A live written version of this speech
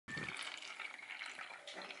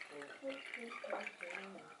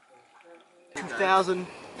2,000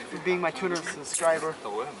 for being my 200th subscriber.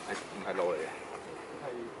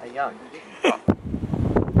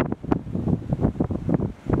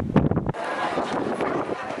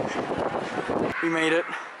 We made it.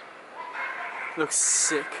 Looks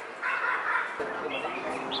sick.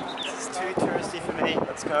 This is too touristy for me.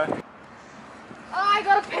 Let's go. Oh, I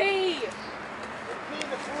gotta pee! Pee in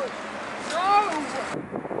the bush. No!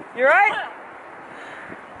 You right?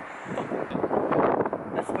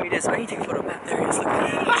 That's the way it is. I need to take a photo map. There he is. Look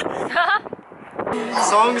at it.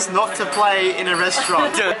 Songs not to play in a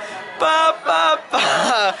restaurant. Ba ba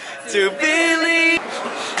ba to Billy.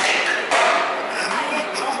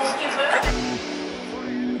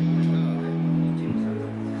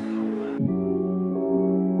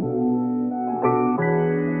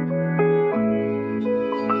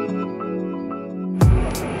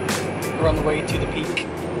 We're on the way to the peak.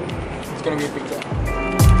 It's gonna be a big day.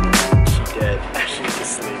 She's dead. She's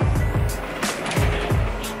asleep.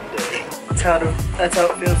 She's dead. That's how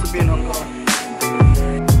it feels to be in Hong Kong.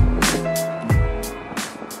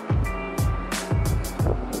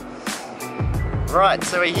 Right,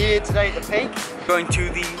 so we're here today at the peak. Going to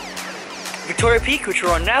the Victoria Peak, which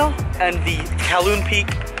we're on now, and the Kowloon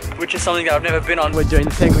Peak, which is something that I've never been on. We're doing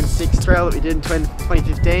the Penguin 6 trail that we did in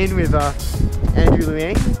 2015 with Andrew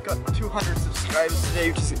Luang. Got 200 subscribers today,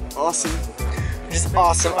 which is awesome. Which is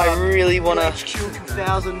awesome. I really want to HQ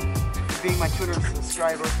 2,000 for being my 200th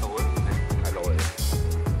subscriber.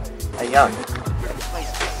 Hey, young.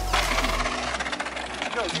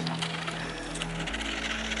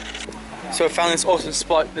 So I found this awesome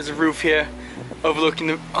spot. There's a roof here overlooking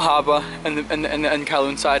the harbour and the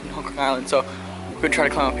Kowloon side and Hong Kong Island. So we're gonna try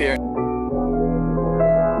to climb up here.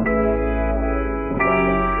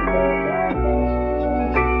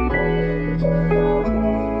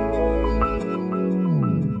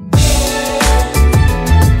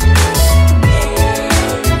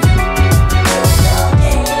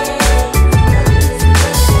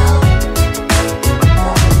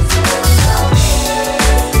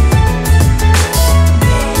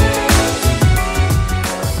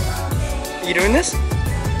 You doing this?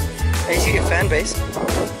 Hey, you see your fan base?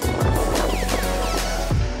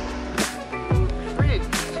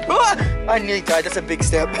 Ah! I nearly died, that's a big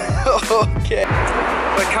step. Okay.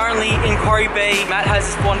 We're currently in Quarry Bay. Matt has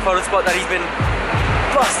this one photo spot that he's been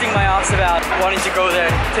busting my ass about, wanting to go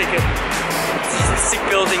there, take it. It's just a sick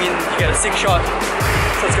building and you get a sick shot.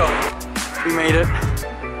 So let's go. We made it.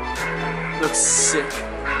 Looks sick.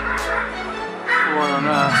 What on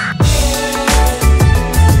earth?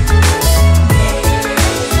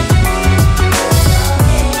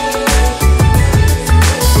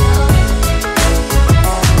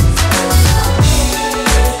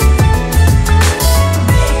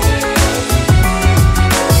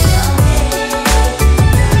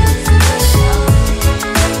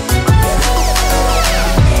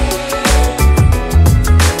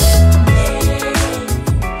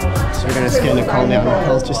 Nicole now,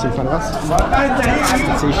 Nicole's just in front of us. You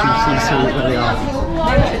can see she's where they are.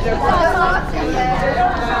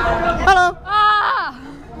 Hello! Ah!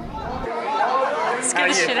 Scared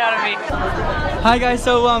the shit out of me. Hi guys,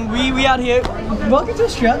 so we out here. Welcome to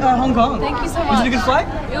Australia, Hong Kong. Thank you so much. Was it a good flight?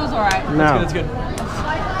 It was alright. No. That's good, that's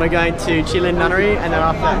good. We're going to Chilin Nunnery and then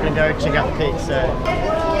after that we're going to go check out the peak. So.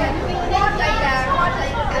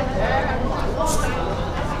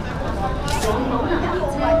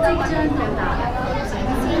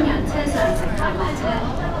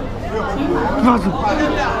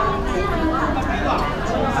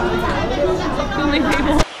 Filming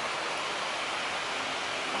people.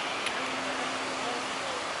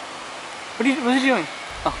 What are you doing?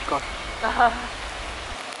 Oh god.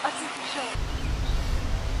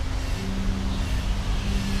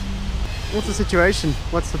 What's the situation?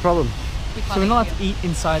 What's the problem? So we're not allowed to eat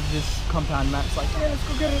inside this compound. Matt's like, yeah, let's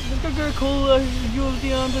go get a cool view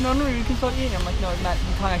of the nunnery. We can start eating. I'm like, no, Matt,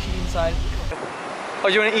 you can't actually eat inside. Oh,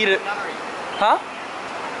 do you want to eat it? Nunnery. Huh?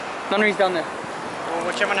 Nunnery's down there. Well,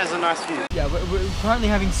 whichever one has a nice view. Yeah, we're currently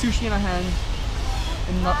having sushi in our hand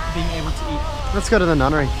and not being able to eat. Let's go to the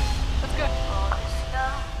nunnery. Let's go.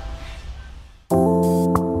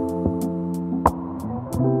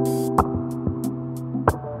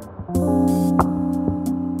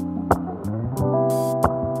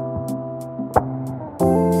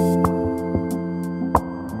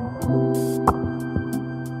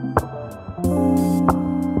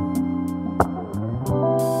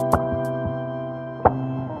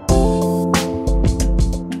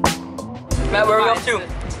 Matt, where are we off to?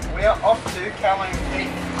 We are off to Kowloon Peak.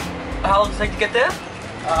 How long does it take to get there?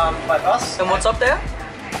 By bus. And what's up there?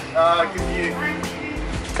 Good view.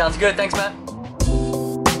 Sounds good, thanks Matt.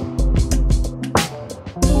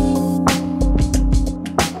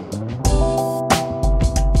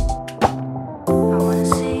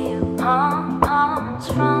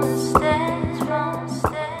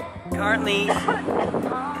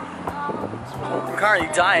 I'm currently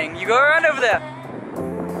dying. You go around over there.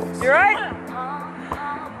 You alright?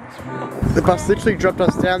 The bus literally dropped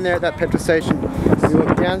us down there at that petrol station. We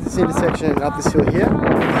walked down this intersection and up this hill here,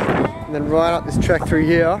 and then right up this track through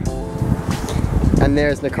here, and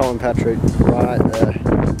there's Nicole and Patrick right there.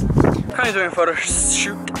 Currently doing a photo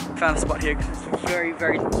shoot. Found a spot here because it's very,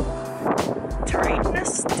 very terrain.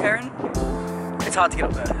 It's hard to get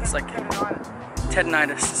up there. It's like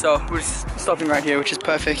tendinitis. So we're just stopping right here, which is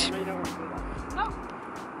perfect.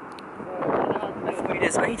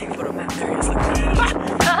 I need to take a photo, man. There he is. Look.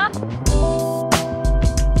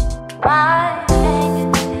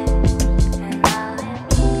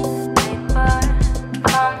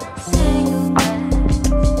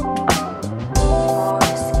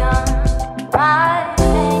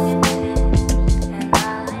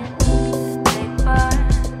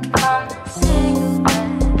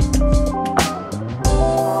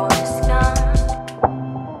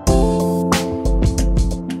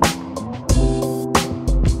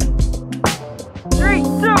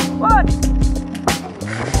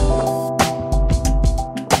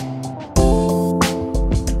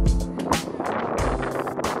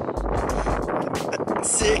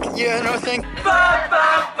 Sick, yeah, no thing. Ba, ba,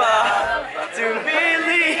 ba, to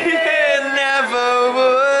believe it never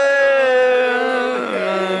would.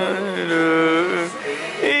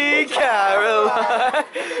 Hey, Caroline.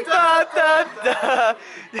 Da, da, da.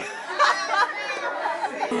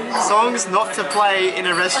 Songs not to play in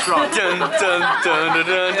a restaurant. Dun, dun, dun, dun,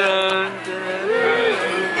 dun, dun.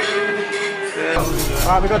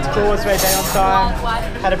 Alright, we got to Causeway Day on time.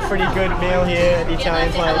 Had a pretty good meal here at the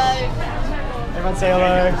Italian place. Everyone say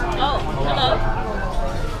hello. Oh, hello.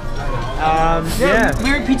 Yeah.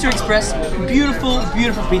 We're at Pizza Express. Beautiful,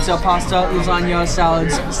 beautiful pizza, pasta, lasagna,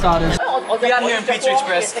 salads, starters. We got here in Pizza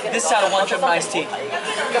Express. This is how to one-shot an iced tea.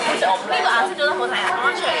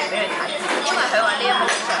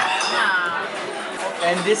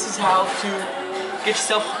 And this is how to get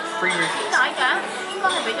yourself free refills.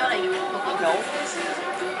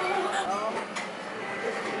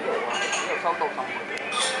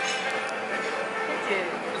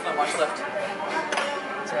 There's not much left.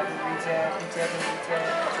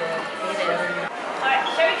 Alright,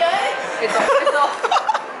 here we go. It's off.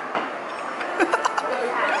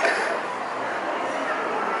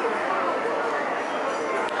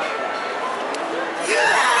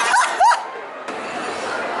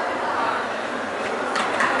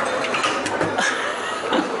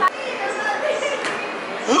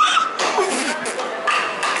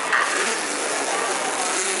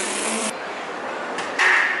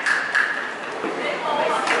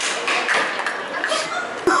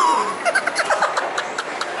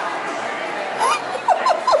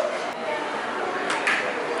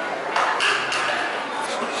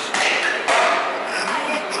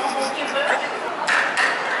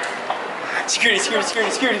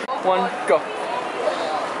 Security. One, go.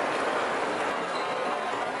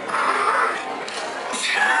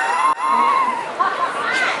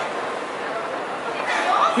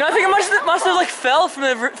 No, I think it must have like fell from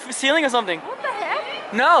the ceiling or something. What the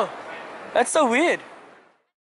heck? No, that's so weird.